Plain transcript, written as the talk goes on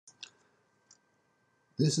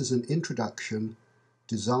This is an introduction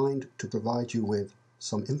designed to provide you with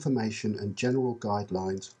some information and general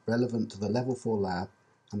guidelines relevant to the Level 4 lab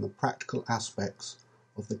and the practical aspects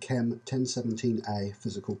of the Chem 1017A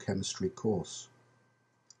Physical Chemistry course.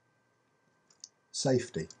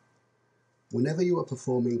 Safety. Whenever you are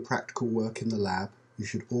performing practical work in the lab, you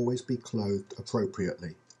should always be clothed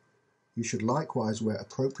appropriately. You should likewise wear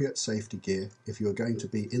appropriate safety gear if you are going to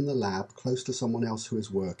be in the lab close to someone else who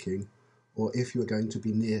is working, or if you are going to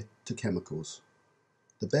be near to chemicals.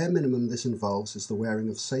 The bare minimum this involves is the wearing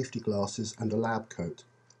of safety glasses and a lab coat,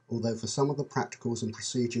 although for some of the practicals and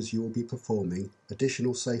procedures you will be performing,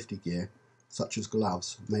 additional safety gear, such as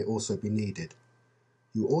gloves, may also be needed.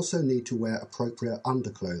 You also need to wear appropriate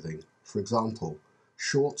underclothing. For example,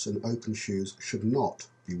 shorts and open shoes should not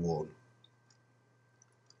be worn.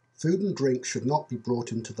 Food and drink should not be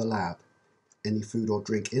brought into the lab. Any food or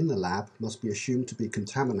drink in the lab must be assumed to be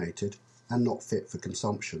contaminated and not fit for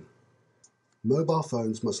consumption. Mobile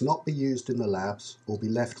phones must not be used in the labs or be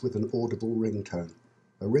left with an audible ringtone.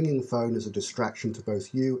 A ringing phone is a distraction to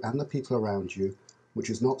both you and the people around you, which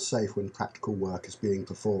is not safe when practical work is being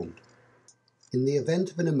performed. In the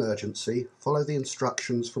event of an emergency, follow the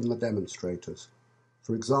instructions from the demonstrators.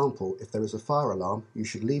 For example, if there is a fire alarm, you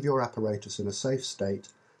should leave your apparatus in a safe state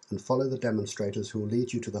and follow the demonstrators who will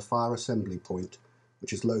lead you to the fire assembly point,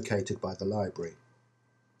 which is located by the library.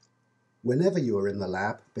 Whenever you are in the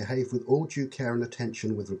lab, behave with all due care and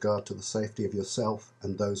attention with regard to the safety of yourself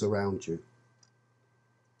and those around you.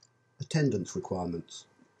 Attendance requirements.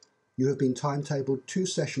 You have been timetabled 2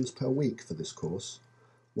 sessions per week for this course.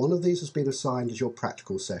 One of these has been assigned as your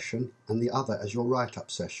practical session and the other as your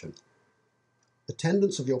write-up session.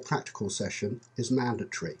 Attendance of your practical session is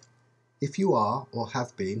mandatory. If you are, or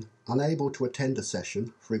have been, unable to attend a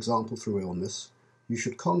session, for example through illness, you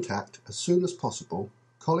should contact, as soon as possible,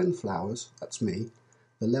 Colin Flowers, that's me,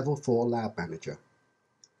 the Level 4 lab manager.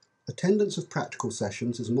 Attendance of practical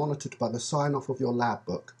sessions is monitored by the sign-off of your lab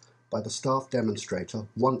book by the staff demonstrator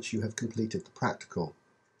once you have completed the practical.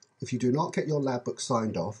 If you do not get your lab book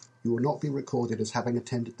signed off, you will not be recorded as having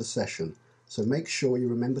attended the session, so make sure you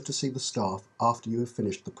remember to see the staff after you have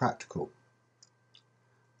finished the practical.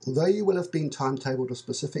 Although you will have been timetabled a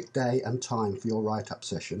specific day and time for your write-up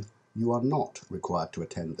session, you are not required to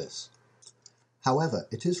attend this. However,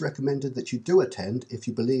 it is recommended that you do attend if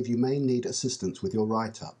you believe you may need assistance with your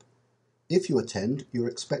write-up. If you attend, you are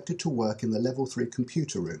expected to work in the Level 3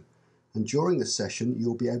 computer room, and during this session you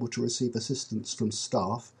will be able to receive assistance from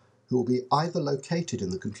staff who will be either located in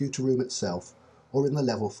the computer room itself or in the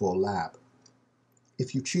Level 4 lab.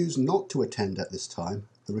 If you choose not to attend at this time,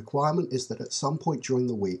 the requirement is that at some point during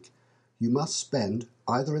the week you must spend,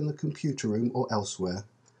 either in the computer room or elsewhere,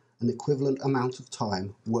 an equivalent amount of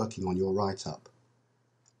time working on your write-up.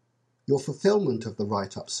 Your fulfillment of the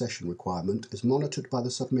write-up session requirement is monitored by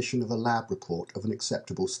the submission of a lab report of an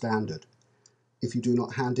acceptable standard. If you do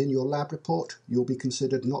not hand in your lab report, you will be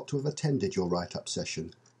considered not to have attended your write-up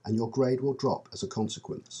session, and your grade will drop as a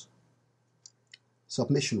consequence.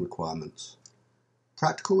 Submission requirements.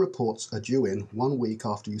 Practical reports are due in 1 week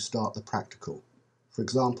after you start the practical. For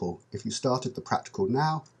example, if you started the practical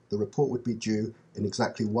now, the report would be due in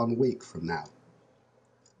exactly 1 week from now.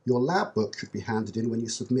 Your lab book should be handed in when you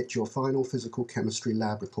submit your final physical chemistry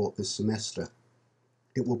lab report this semester.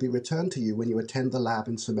 It will be returned to you when you attend the lab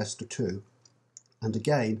in semester 2, and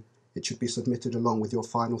again, it should be submitted along with your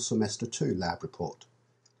final semester 2 lab report.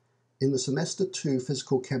 In the semester 2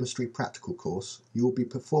 physical chemistry practical course, you will be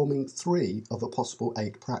performing 3 of a possible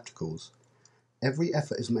 8 practicals. Every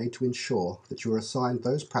effort is made to ensure that you are assigned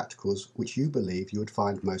those practicals which you believe you would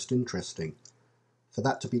find most interesting. For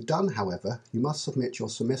that to be done, however, you must submit your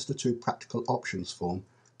Semester 2 practical options form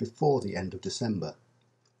before the end of December.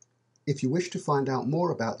 If you wish to find out more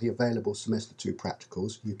about the available Semester 2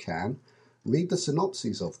 practicals, you can read the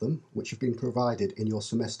synopses of them, which have been provided in your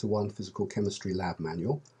Semester 1 Physical Chemistry Lab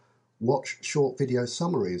Manual, watch short video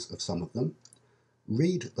summaries of some of them,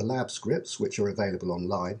 read the lab scripts which are available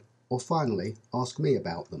online, or finally, ask me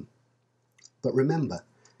about them. But remember,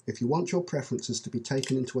 if you want your preferences to be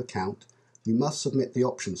taken into account, you must submit the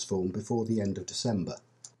options form before the end of December.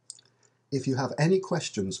 If you have any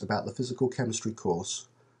questions about the physical chemistry course,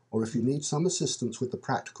 or if you need some assistance with the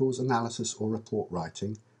practicals, analysis or report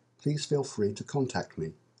writing, please feel free to contact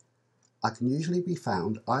me. I can usually be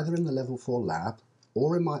found either in the Level 4 lab,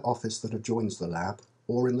 or in my office that adjoins the lab,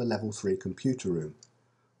 or in the Level 3 computer room.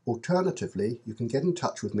 Alternatively, you can get in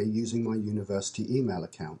touch with me using my university email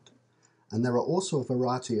account. And there are also a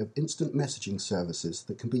variety of instant messaging services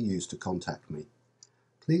that can be used to contact me.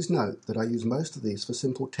 Please note that I use most of these for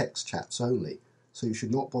simple text chats only, so you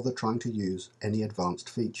should not bother trying to use any advanced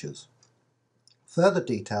features. Further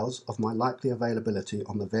details of my likely availability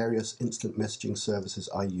on the various instant messaging services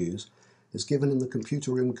I use is given in the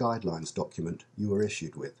Computer Room Guidelines document you were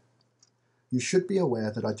issued with. You should be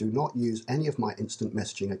aware that I do not use any of my instant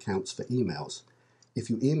messaging accounts for emails. If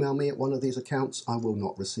you email me at one of these accounts, I will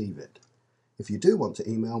not receive it. If you do want to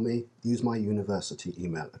email me, use my university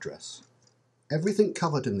email address. Everything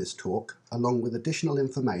covered in this talk, along with additional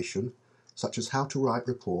information, such as how to write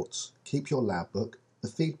reports, keep your lab book, the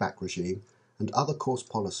feedback regime, and other course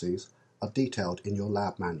policies, are detailed in your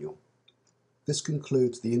lab manual. This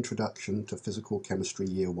concludes the Introduction to Physical Chemistry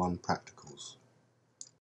Year 1 practicals.